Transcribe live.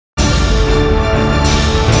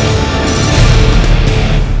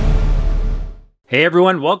Hey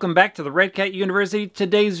everyone, welcome back to the Redcat University.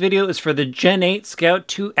 Today's video is for the Gen 8 Scout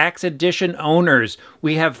 2 Axe Edition owners.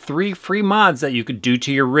 We have 3 free mods that you could do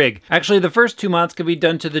to your rig. Actually, the first 2 mods can be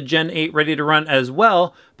done to the Gen 8 ready to run as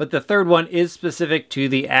well, but the third one is specific to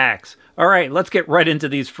the Axe. Alright, let's get right into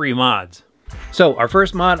these free mods. So our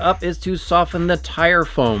first mod up is to soften the tire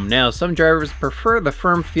foam. Now some drivers prefer the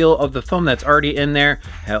firm feel of the foam that's already in there.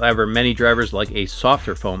 However, many drivers like a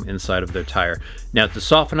softer foam inside of their tire. Now to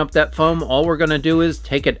soften up that foam, all we're going to do is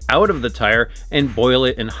take it out of the tire and boil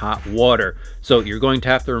it in hot water. So you're going to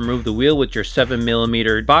have to remove the wheel with your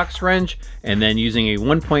 7mm box wrench, and then using a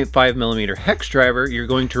 1.5mm hex driver, you're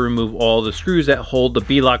going to remove all the screws that hold the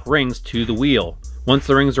B-lock rings to the wheel. Once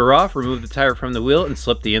the rings are off, remove the tire from the wheel and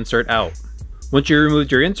slip the insert out. Once you removed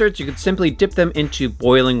your inserts, you can simply dip them into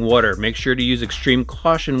boiling water. Make sure to use extreme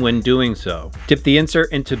caution when doing so. Dip the insert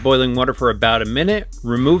into boiling water for about a minute,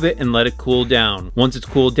 remove it and let it cool down. Once it's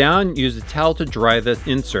cooled down, use a towel to dry the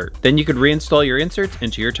insert. Then you could reinstall your inserts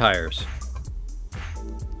into your tires.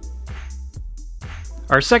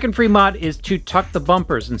 Our second free mod is to tuck the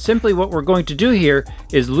bumpers, and simply what we're going to do here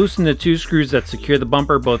is loosen the 2 screws that secure the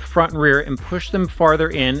bumper both front and rear and push them farther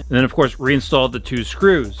in, and then of course reinstall the 2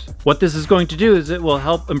 screws. What this is going to do is it will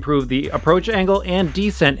help improve the approach angle and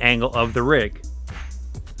descent angle of the rig.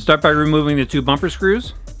 Start by removing the 2 bumper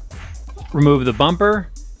screws, remove the bumper,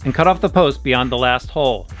 and cut off the post beyond the last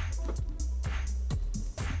hole.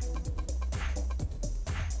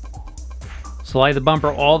 Slide the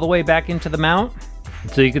bumper all the way back into the mount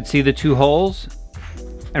until you can see the 2 holes,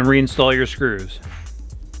 and reinstall your screws.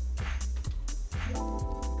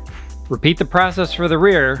 Repeat the process for the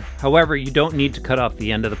rear, however you don't need to cut off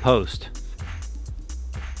the end of the post.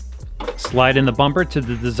 Slide in the bumper to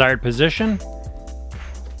the desired position,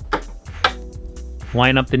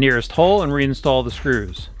 line up the nearest hole and reinstall the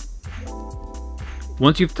screws.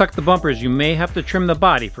 Once you've tucked the bumpers, you may have to trim the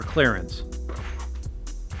body for clearance.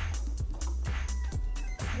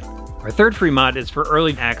 Our third free mod is for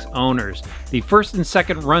early Axe owners. The first and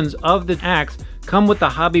second runs of the Axe come with the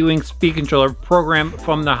Hobbywing speed controller programmed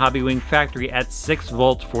from the Hobbywing factory at 6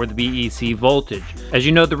 volts for the BEC voltage. As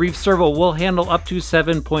you know, the Reefs Servo will handle up to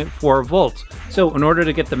 7.4 volts. So in order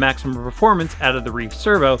to get the maximum performance out of the Reefs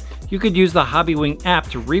Servo, you could use the Hobbywing app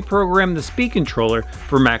to reprogram the speed controller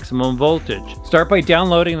for maximum voltage. Start by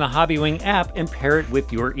downloading the Hobbywing app and pair it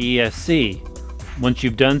with your ESC. Once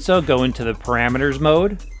you've done so, go into the parameters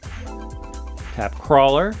mode, tap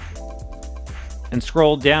crawler, and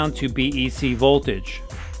scroll down to BEC voltage.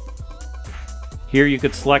 Here you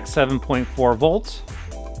could select 7.4 volts,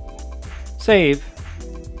 save,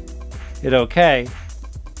 hit OK,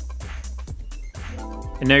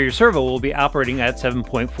 and now your servo will be operating at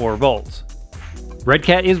 7.4 volts.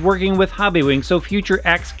 Redcat is working with Hobbywing, so future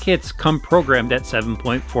Axe kits come programmed at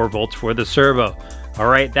 7.4 volts for the servo.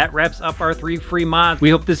 Alright, that wraps up our 3 free mods. We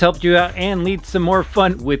hope this helped you out and leads some more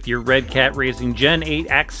fun with your Redcat Racing Gen 8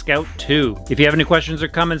 Axe Scout 2. If you have any questions or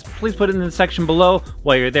comments, please put it in the section below.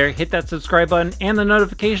 While you're there, hit that subscribe button and the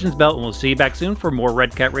notifications bell, and we'll see you back soon for more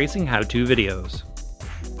Redcat Racing how-to videos.